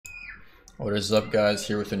What is up, guys?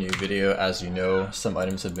 Here with a new video. As you know, some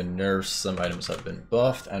items have been nerfed, some items have been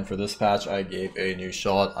buffed, and for this patch I gave a new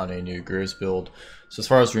shot on a new Graves build. So as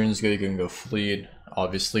far as runes go, you can go Fleet.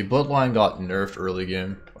 Obviously Bloodline got nerfed early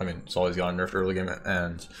game. I mean, it's always gotten nerfed early game,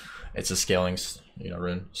 and it's a scaling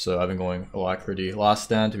rune. So I've been going Alacrity, Last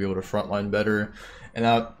Stand to be able to frontline better. And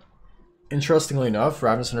now, interestingly enough,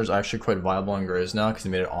 Ravenous Hunter is actually quite viable on Graves now because he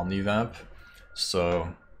made it Omnivamp.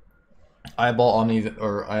 So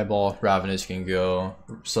Eyeball Ravenous can go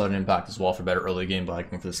sudden impact as well for better early game, but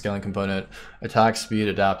for the scaling component, attack speed,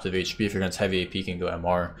 adaptive HP. If you're against heavy AP, you can go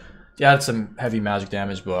MR. Yeah, it's some heavy magic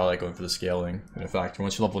damage, but I like going for the scaling. And in fact,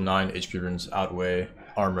 once you're level 9, HP runes outweigh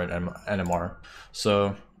armor and MR.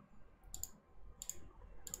 So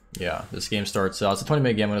yeah, this game starts out. It's a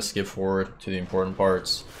 20-minute game. I'm gonna skip forward to the important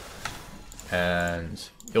parts, and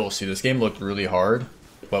you'll see this game looked really hard.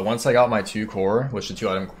 But once I got my 2 core, which the 2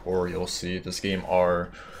 item core, you'll see this game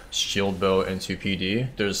are shield bow into PD.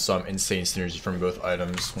 There's some insane synergy from both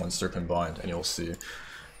items once they're combined, and you'll see.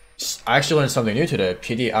 I actually learned something new today.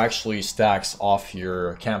 PD actually stacks off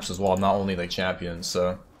your camps as well, not only like champions.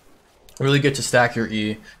 So really good to stack your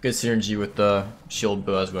E. Good synergy with the shield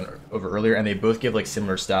bow as we went over earlier, and they both give like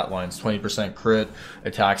similar stat lines: 20% crit,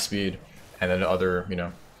 attack speed, and then the other,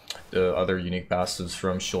 the other unique passives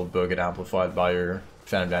from shield bow get amplified by your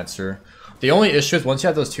Fan Advancer. The only issue is once you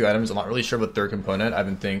have those 2 items, I'm not really sure about third component. I've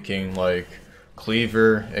been thinking like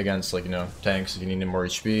Cleaver against tanks if you need more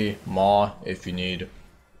HP, Maw if you need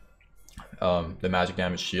the magic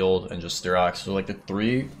damage shield, and just Styrax. So like the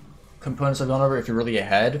 3 components I've gone over. If you're really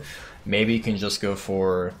ahead, maybe you can just go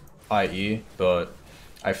for IE, but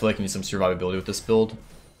I feel like you need some survivability with this build.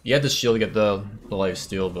 You have the shield to get the life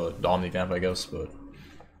steal, but the Omnivamp, I guess, but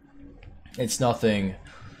it's nothing.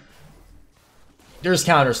 There's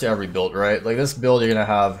counters to every build, right? Like this build, you're gonna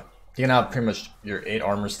have pretty much your 8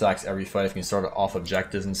 armor stacks every fight if you can start off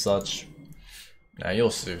objectives and such. Yeah,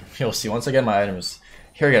 you'll see. You'll see. Once I get my items,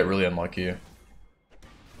 here I get really unlucky.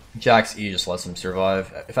 Jack's E just lets him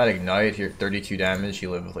survive. If I ignite here, 32 damage, he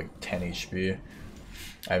lived with like 10 HP.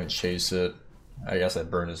 I haven't chased it. I guess I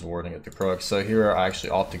burned his ward and get the crook. So here I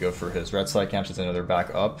actually opt to go for his red side camp since I know they're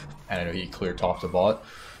back up, and I know he cleared top to bot.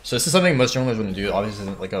 So this is something most junglers wouldn't do. Obviously,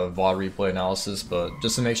 isn't like a VOD replay analysis, but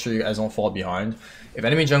just to make sure you guys don't fall behind. If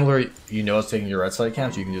enemy jungler is taking your red side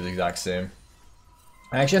camps, you can do the exact same.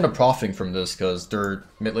 I actually end up profiting from this because their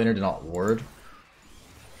mid laner did not ward.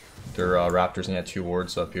 Their Raptors only had 2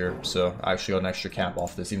 wards up here, so I actually got an extra camp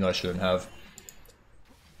off this, even though I shouldn't have.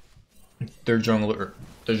 Their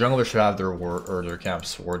jungler should have their ward or their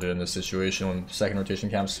camps warded in this situation when second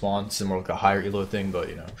rotation camps spawn. It's more like a higher elo thing, but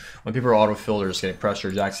when people are auto-filled, they're just getting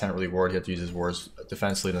pressure. Jax can't really ward. He has to use his wards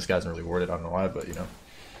defensively, and this guy's not really warded. I don't know why, but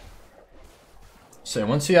So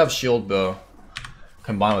once you have shield bow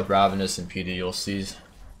combined with Ravenous and PD, you'll see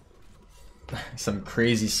some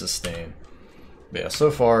crazy sustain. But yeah,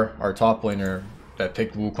 so far our top laner that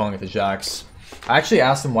picked Wukong at the Jax. I actually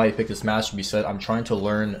asked him why he picked this match, and he said, "I'm trying to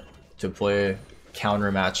learn to play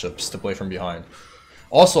counter matchups to play from behind."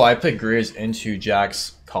 Also, I picked Graves into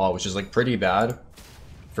Jack's call, which is like pretty bad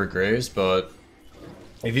for Graves, but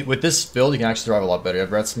with this build you can actually survive a lot better. You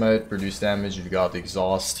have Red Smite, reduce damage, you've got the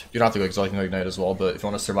exhaust. You don't have to go exhaust, you can go ignite as well, but if you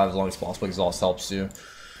want to survive as long as possible, exhaust helps you.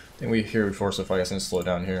 I think we force a fight. I guess I'm gonna slow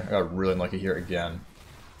down here. I got really unlucky here again.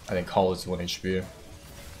 I think call is 1 HP. I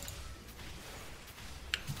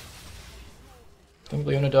think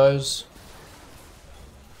Leona dies.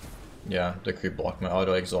 Yeah, the creep blocked my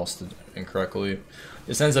auto, exhausted incorrectly.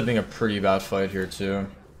 This ends up being a pretty bad fight here too.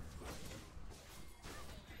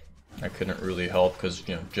 I couldn't really help because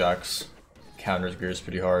Jax counters Gears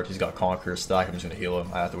pretty hard. He's got Conqueror stack. I'm just gonna heal him.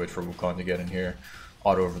 I have to wait for Wukong to get in here.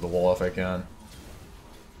 Auto over the wall if I can.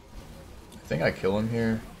 I think I kill him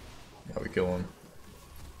here. Yeah, we kill him.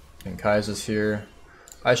 And Kai's here.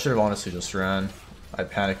 I should have honestly just ran. I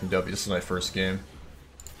panicked and W. This is my first game.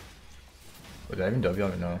 Wait, did I even W? I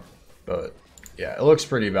don't know. But yeah, it looks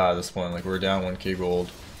pretty bad at this point. Like we're down 1k gold.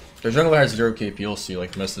 Their jungler has 0 KP. You'll see.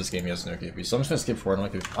 Like most of this game, he has no KP. So I'm just gonna skip forward. I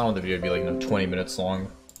don't want the video to be like 20 minutes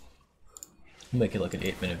long. Make it like an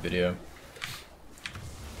 8-minute video.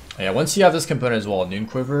 And yeah, once you have this component as well, Noon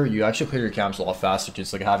Quiver, you actually clear your camps a lot faster too.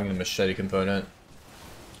 It's like having the machete component,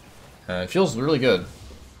 and it feels really good.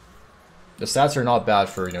 The stats are not bad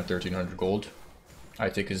for 1300 gold. I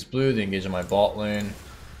take his blue, they engage in my bot lane.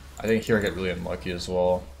 I think here I get really unlucky as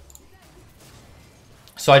well.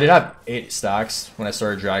 So I did have 8 stacks when I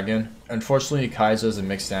started Dragon. Unfortunately, Kai'Sa is a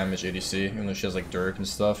mixed damage ADC, even though she has like Dirk and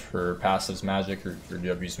stuff. Her passive's magic, her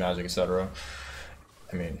W's magic, etc.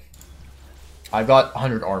 I mean, I've got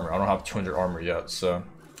 100 armor. I don't have 200 armor yet, so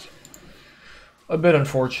A bit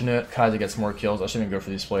unfortunate. Kaiser gets more kills. I shouldn't go for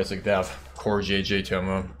these plays. Like, they have Core, JJ,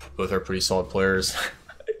 Tomo. Both are pretty solid players.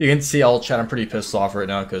 You can see all chat. I'm pretty pissed off right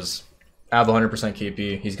now because I have 100%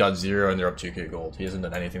 KP. He's got 0 and they're up 2k gold. He hasn't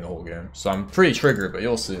done anything the whole game. So I'm pretty triggered, but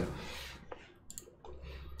you'll see.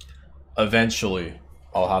 Eventually,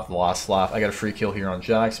 I'll have the last laugh. I got a free kill here on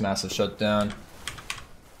Jax. Massive shutdown.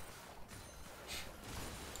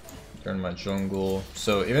 Turn my jungle.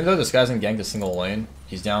 So even though this guy's in ganked a single lane,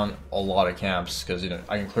 he's down a lot of camps because, you know,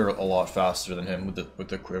 I can clear it a lot faster than him with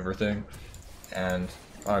the quiver thing. And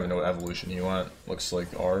I don't even know what evolution he went. Looks like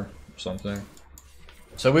R or something.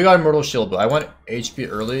 So we got Immortal Shield, but I went HP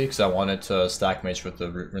early because I wanted to stack mage with the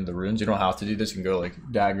runes. You don't have to do this. You can go like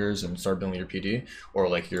daggers and start building your PD, or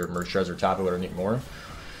like your merch shreds or tap it, whatever you need more.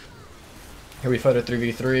 Here we fight a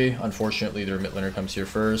 3v3. Unfortunately, their mid laner comes here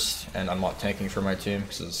first, and I'm not tanking for my team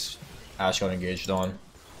because Ashe got engaged on.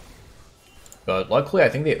 But luckily, I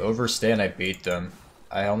think they overstay and I bait them.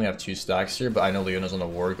 I only have 2 stacks here, but I know Leona's on the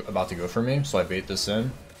ward about to go for me, so I bait this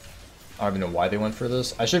in. I don't even know why they went for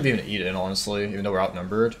this. I should have even eaten it in, honestly, even though we're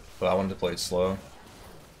outnumbered, but I wanted to play it slow.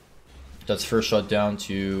 That's first shutdown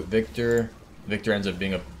to Victor. Victor ends up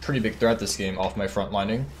being a pretty big threat this game off my front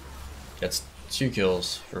lining. Gets 2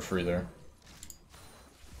 kills for free there.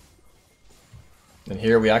 And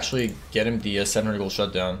here we actually get him the 700 gold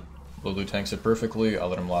shutdown. Lulu tanks it perfectly. I'll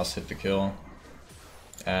let him last hit the kill.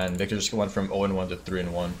 And Victor just went from 0-1 to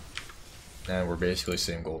 3-1. And we're basically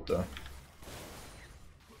same gold though.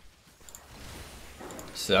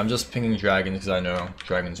 So I'm just pinging dragons because I know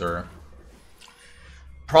dragons are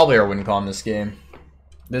probably our win con this game.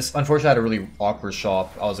 This unfortunately had a really awkward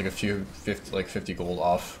shop. I was like 50 gold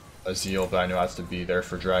off a Zeal, but I knew I had to be there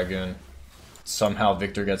for dragon. Somehow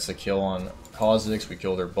Victor gets a kill on Kha'Zix. We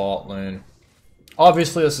kill their bot lane.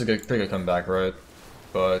 Obviously, this is a pretty good comeback, right?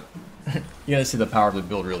 But you're gonna see the power of the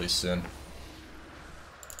build really soon.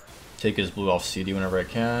 Take his blue off CD whenever I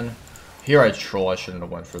can. Here I troll. I shouldn't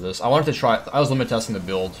have went for this. I wanted to try. I was limit testing the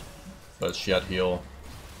build, but she had heal,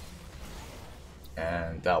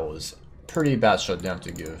 and that was pretty bad shutdown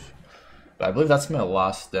to give. But I believe that's my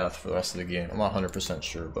last death for the rest of the game. I'm not 100%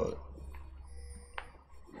 sure, but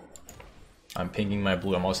I'm pinging my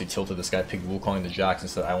blue. I'm obviously tilted. This guy picked Wukong the Jax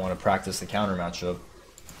instead. I want to practice the counter matchup.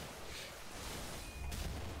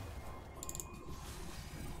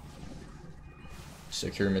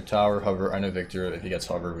 Secure mid tower, hover. I know Victor, if he gets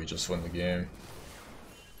hover, we just win the game.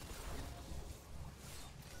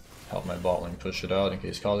 Help my bot lane push it out in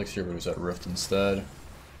case Kha'Zix here, but it was at Rift instead.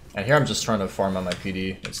 And here I'm just trying to farm out my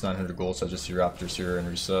PD. It's 900 gold, so I just see Raptors here and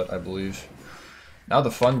reset, I believe. Now the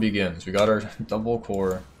fun begins. We got our double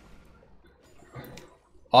core.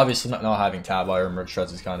 Obviously, not having Tab Eye or Merc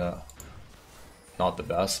Shreds is kind of not the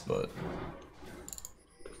best, but...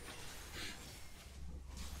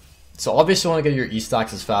 So obviously you want to get your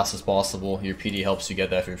E-stacks as fast as possible. Your PD helps you get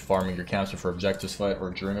that if you're farming your camps before objectives fight or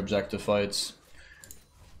during objective fights.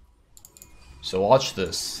 So watch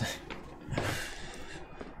this.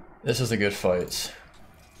 This is a good fight.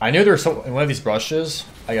 I knew there was in one of these brushes,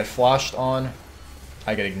 I get flashed on,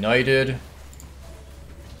 I get ignited.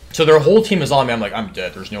 So their whole team is on me. I'm like, I'm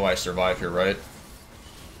dead. There's no way I survive here, right?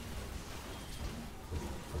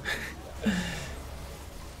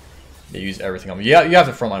 They use everything on me. Yeah, you have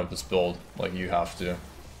to frontline with this build. Like, you have to.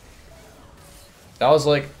 That was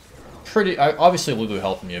like pretty. Obviously, Lulu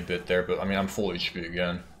helped me a bit there, but I mean, I'm full HP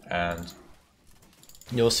again, and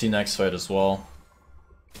you'll see next fight as well.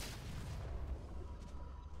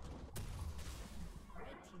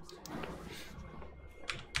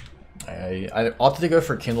 I opted to go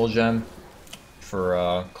for Kindle Gem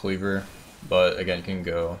for Cleaver, but again, you can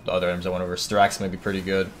go the other items I went over. Strax might be pretty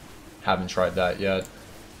good. Haven't tried that yet.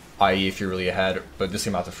 I.e. if you're really ahead, but this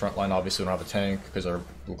game out the front line, obviously we don't have a tank because our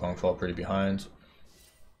Wukong fell pretty behind.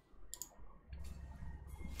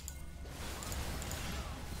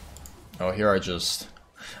 Oh, here I just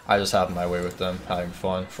have my way with them, having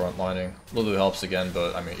fun, frontlining. Lulu helps again,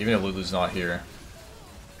 but I mean, even if Lulu's not here,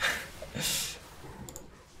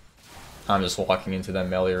 I'm just walking into that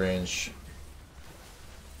melee range.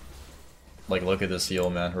 Like, look at this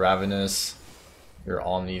heal, man. Ravenous, your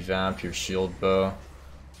Omni Vamp, your Shield Bow.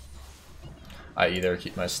 I either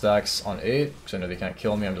keep my stacks on 8, because I know they can't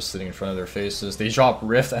kill me. I'm just sitting in front of their faces. They drop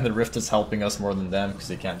Rift, and the Rift is helping us more than them, because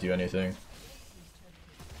they can't do anything.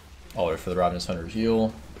 I'll wait for the Ravenous Hunter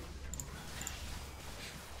heal.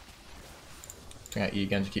 I got E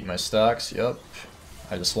again to keep my stacks, yep.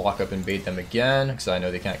 I just walk up and bait them again, because I know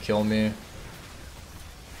they can't kill me.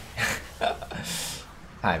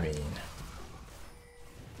 I mean...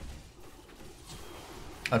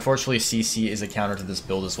 Unfortunately, CC is a counter to this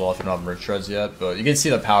build as well if you don't have Merc Treads yet, but you can see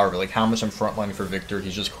the power of it, like how much I'm frontlining for Victor.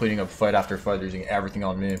 He's just cleaning up fight after fight, using everything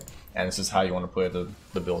on me, and this is how you want to play the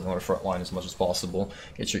build. You want to frontline as much as possible,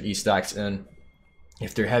 get your E-stacks in.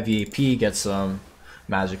 If they're heavy AP, get some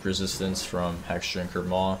magic resistance from Hextra and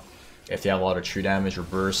Kermaw. If they have a lot of true damage or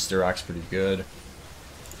bursts, their act's pretty good.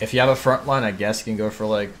 If you have a frontline, I guess you can go for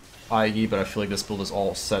like IE, but I feel like this build is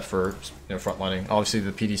all set for frontlining. Obviously,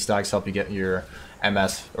 the PD stacks help you get your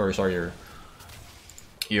MS, or sorry,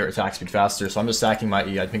 your attack speed faster. So I'm just stacking my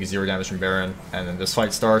E. I think 0 damage from Baron, and then this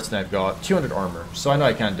fight starts, and I've got 200 armor. So I know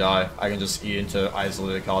I can't die. I can just E into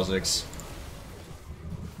isolated Kha'Zix.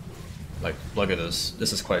 Like, look at this.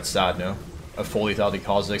 This is quite sad, no? A fully lethality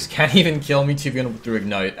Kha'Zix can't even kill me through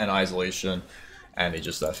Ignite and Isolation, and they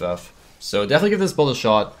just FF. So definitely give this build a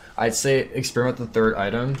shot. I'd say experiment with the third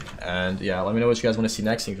item, and yeah, let me know what you guys want to see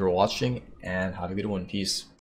next. Thank you for watching, and have a good one. Peace.